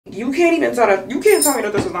You can't even tell that. You can't tell me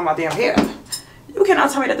that this is not my damn hair. You cannot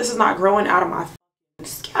tell me that this is not growing out of my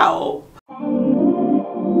scalp.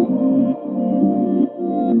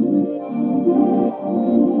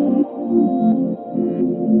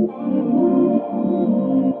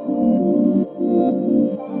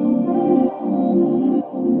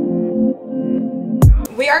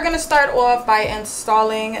 We are going to start off by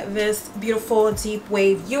installing this beautiful deep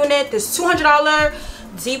wave unit, this $200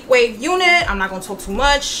 deep wave unit. I'm not going to talk too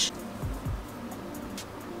much.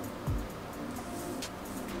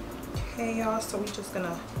 Okay, y'all, so we're just going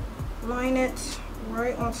to line it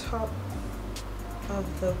right on top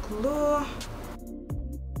of the glue.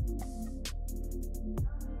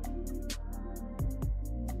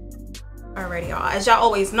 Alrighty, y'all, as y'all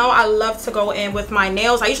always know, I love to go in with my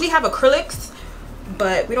nails. I usually have acrylics,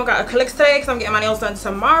 but we don't got acrylics today because I'm getting my nails done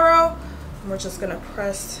tomorrow. And we're just gonna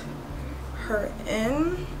press her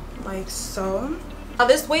in like so. Now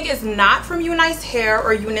this wig is not from Unice Hair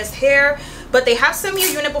or Eunice Hair, but they have sent me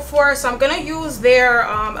a unit before, so I'm gonna use their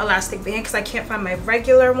elastic band because I can't find my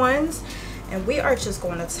regular ones. And we are just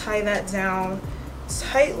going to tie that down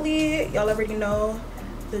tightly. Y'all already know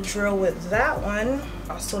the drill with that one.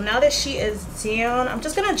 So now that she is down, I'm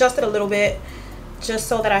just gonna adjust it a little bit just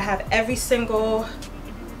so that I have every single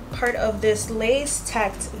part of this lace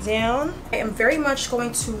tacked down. I am very much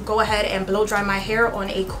going to go ahead and blow dry my hair on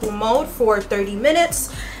a cool mode for 30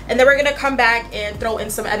 minutes, and then we're gonna come back and throw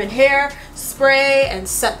in some Ebin hair spray and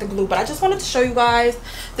set the glue. But I just wanted to show you guys,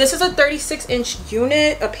 this is a 36-inch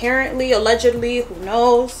unit, apparently, allegedly, who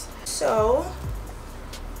knows. So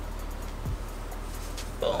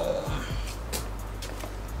boom.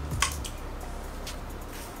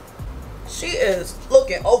 She is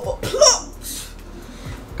looking overplucked.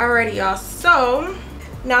 Alrighty, y'all, so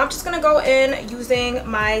now I'm just gonna go in using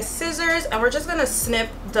my scissors and we're just gonna snip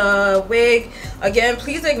the wig. Again,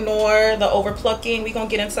 please ignore the overplucking. We're gonna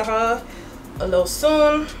get into her a little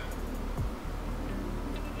soon.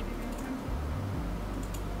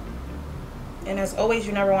 And as always,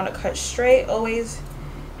 you never want to cut straight, always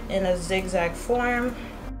in a zigzag form.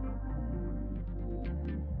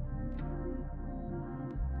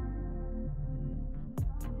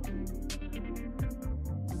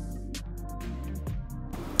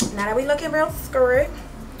 Now that we looking real skirt,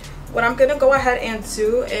 what I'm gonna go ahead and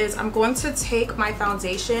do is I'm going to take my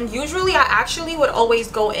foundation. Usually I actually would always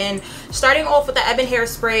go in starting off with the Ebin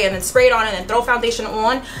hairspray and then spray it on and then throw foundation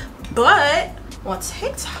on, but on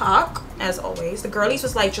TikTok, as always, the girlies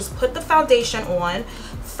was like, just put the foundation on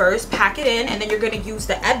first, pack it in, and then you're gonna use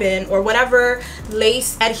the Ebin or whatever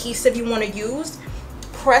lace adhesive you want to use,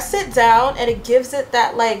 press it down, and it gives it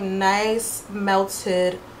that like nice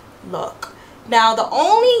melted look. Now the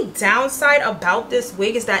only downside about this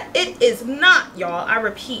wig is that it is not, y'all, I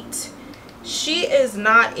repeat, she is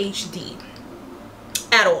not HD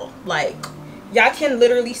at all. Like, y'all can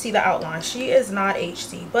literally see the outline. She is not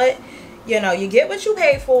HD, but you know, you get what you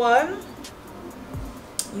pay for,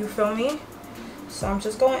 you feel me? So I'm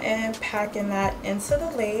just going in, packing that into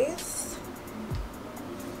the lace.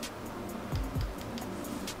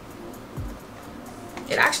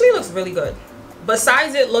 It actually looks really good.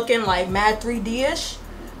 Besides it looking like mad 3D-ish,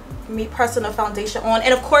 me pressing the foundation on.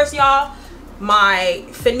 And of course, y'all, my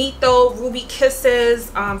Finito Ruby Kisses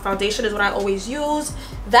foundation is what I always use.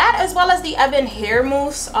 That as well as the Ebin hair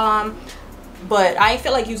mousse. But I ain't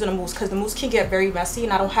feel like using a mousse because the mousse can get very messy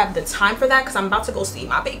and I don't have the time for that because I'm about to go see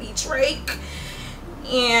my baby Drake.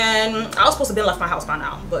 And I was supposed to have left my house by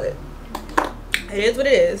now, but it is what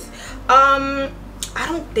it is. I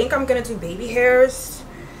don't think I'm gonna do baby hairs.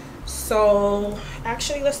 So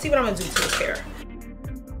actually, let's see what I'm gonna do to his hair.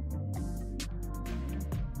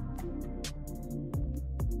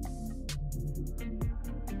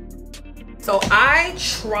 So I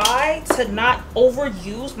try to not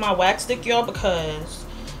overuse my wax stick, y'all, because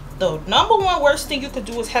the #1 worst thing you could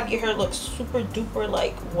do is have your hair look super duper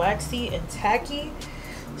like waxy and tacky.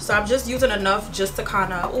 So I'm just using enough just to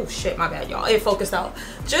kind of, oh shit, my bad, y'all, it focused out.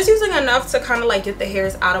 Just using enough to kind of like get the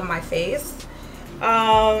hairs out of my face.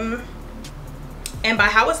 And by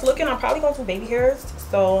how it's looking, I'm probably going to do baby hairs.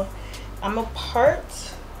 So I'm gonna part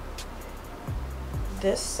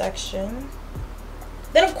this section.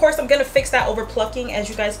 Then of course I'm gonna fix that over plucking, as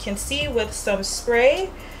you guys can see, with some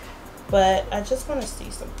spray. But I just want to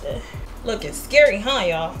see something. Look, it's scary, huh,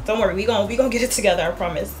 y'all? Don't worry, we gonna get it together, I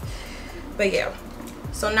promise. But yeah,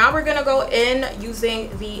 so now we're gonna go in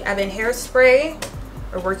using the Ebin hairspray.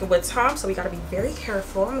 We're working with Tom, so we got to be very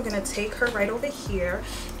careful. I'm gonna take her right over here,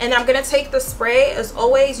 and I'm gonna take the spray. As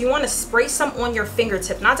always, you want to spray some on your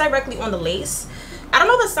fingertip, not directly on the lace. I don't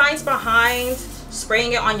know the science behind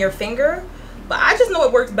spraying it on your finger, but I just know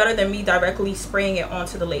it works better than me directly spraying it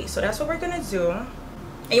onto the lace. So that's what we're gonna do.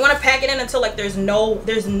 And you want to pack it in until like there's no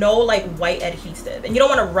like white adhesive, and you don't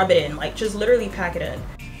want to rub it in, like just literally pack it in.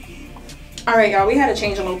 All right, y'all, we had to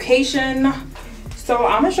change a location, so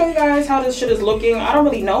I'm gonna show you guys how this shit is looking. I don't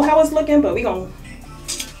really know how it's looking, but we gonna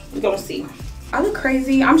see. I look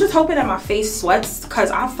crazy. I'm just hoping that my face sweats, because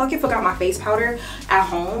I fucking forgot my face powder at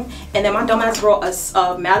home, and then my dumbass brought a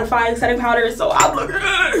mattifying setting powder, so I'm like,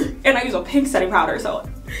 and I use a pink setting powder, so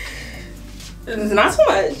it's not so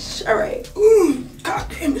much. All right. Ooh, god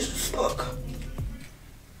damn, this is stuck.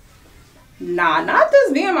 Nah, not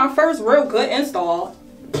this being my first real good install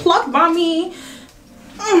plucked by me.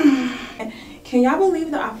 Can y'all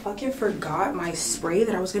believe that I fucking forgot my spray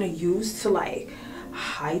that I was gonna use to like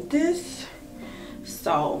hide this?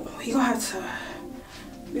 So we gonna have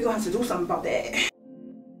to do something about that.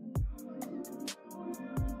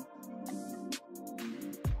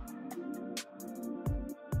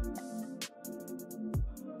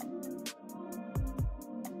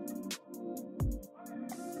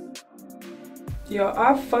 Yo,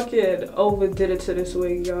 I fucking overdid it to this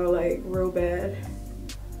wig, y'all, like real bad.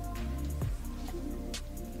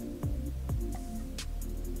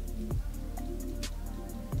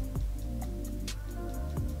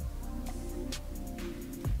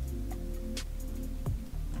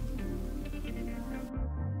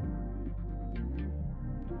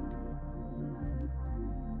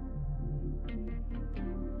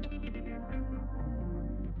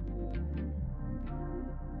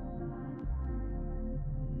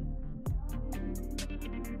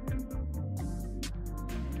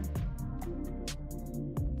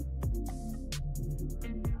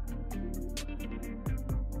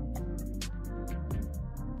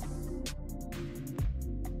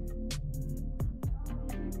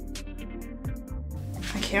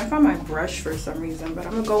 I can't find my brush for some reason, but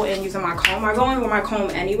I'm gonna go in using my comb. I go in with my comb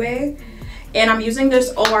anyway, and I'm using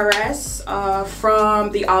this ORS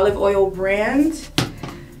from the Olive Oil brand,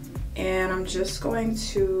 and I'm just going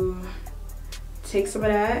to take some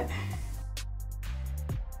of that.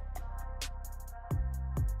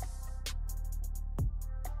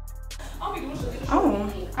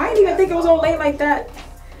 Oh, I didn't even think it was all late like that.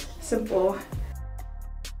 Simple.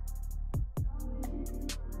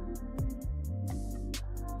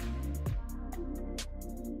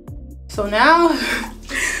 So now,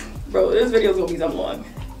 bro, this video is gonna be so long.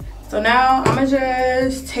 So now I'm gonna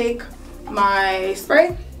just take my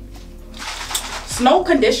spray. There's no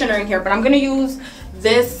conditioner in here, but I'm gonna use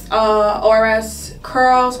this ORS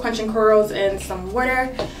curls, quenching curls, and some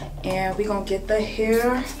water, and we're gonna get the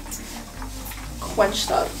hair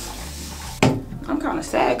quenched up. I'm kind of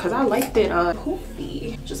sad because I liked it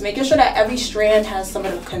poofy. Just making sure that every strand has some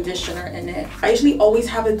of the conditioner in it. I usually always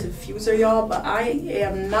have a diffuser, y'all, but I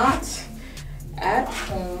am not at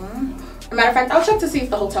home. As a matter of fact, I'll check to see if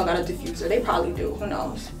the hotel got a diffuser. They probably do, who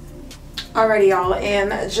knows. Alrighty, y'all,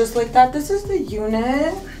 and just like that, this is the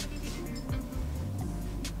unit.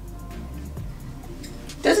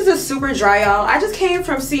 This is a super dry, y'all. I just came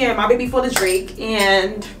from seeing My Baby for the Drake,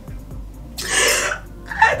 and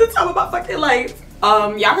at the time of my fucking life,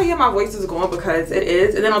 y'all can hear my voice is going because it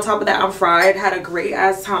is, and then on top of that, I'm fried. Had a great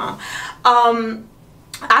ass time.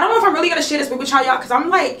 I don't know if I'm really gonna share this wig with y'all, because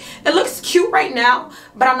I'm like, it looks cute right now,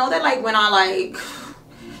 but I know that like when I like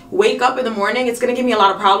wake up in the morning, it's gonna give me a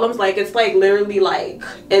lot of problems. Like, it's like literally like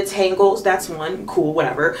it tangles. That's one, cool,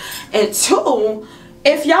 whatever. And two,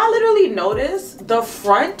 if y'all literally notice, the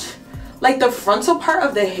front, like the frontal part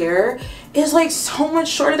of the hair is like so much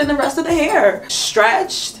shorter than the rest of the hair.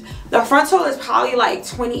 Stretched, the frontal is probably like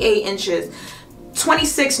 28 inches,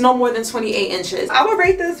 26, no more than 28 inches. I would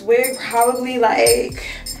rate this wig probably like,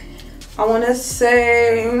 I want to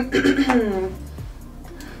say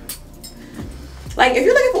like, if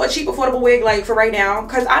you're looking for a cheap affordable wig, like for right now,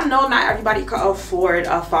 because I know not everybody can afford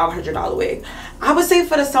a $500 wig, I would say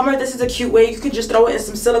for the summer this is a cute wig. You could just throw it in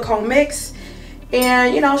some silicone mix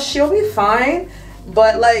and, you know, she'll be fine.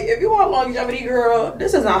 But like, if you want longevity, girl,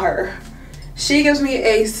 this is not her. She gives me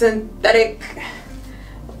a synthetic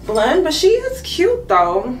blend, but she is cute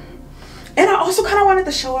though. And I also kind of wanted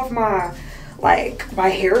to show off my my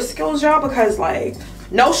hair skills, y'all, because like,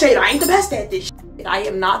 no shade, I ain't the best at this shit. I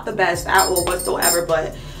am not the best at all whatsoever,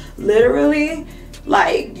 but literally,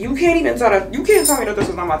 like, you can't even tell that, you can't tell me that this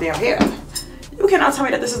is not my damn hair. You cannot tell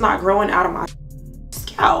me that this is not growing out of my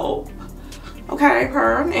scalp. Okay,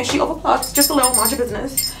 perm, and she overplucks just a little, mind your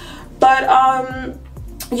business. But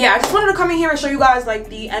yeah, I just wanted to come in here and show you guys like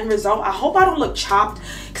the end result. I hope I don't look chopped,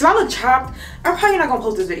 because if I look chopped, I'm probably not gonna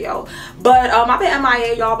post this video. But I've been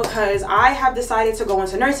MIA, y'all, because I have decided to go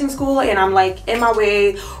into nursing school, and I'm like in my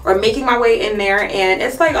way or making my way in there, and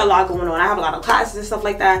it's like a lot going on. I have a lot of classes and stuff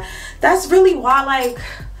like that. That's really why, like,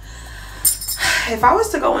 if I was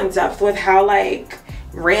to go in depth with how like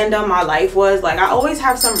random my life was, like I always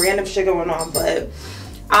have some random shit going on, but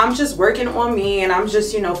I'm just working on me, and I'm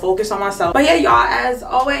just, you know, focused on myself. But yeah, y'all, as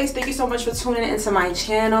always, thank you so much for tuning into my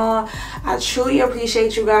channel. I truly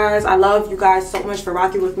appreciate you guys. I love you guys so much for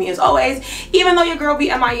rocking with me as always. Even though your girl be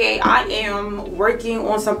MIA, I am working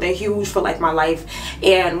on something huge for like my life,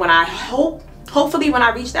 and when I hopefully when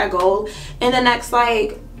I reach that goal in the next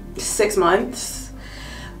like 6 months,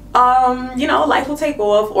 you know, life will take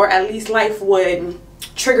off, or at least life would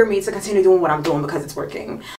trigger me to continue doing what I'm doing because it's working.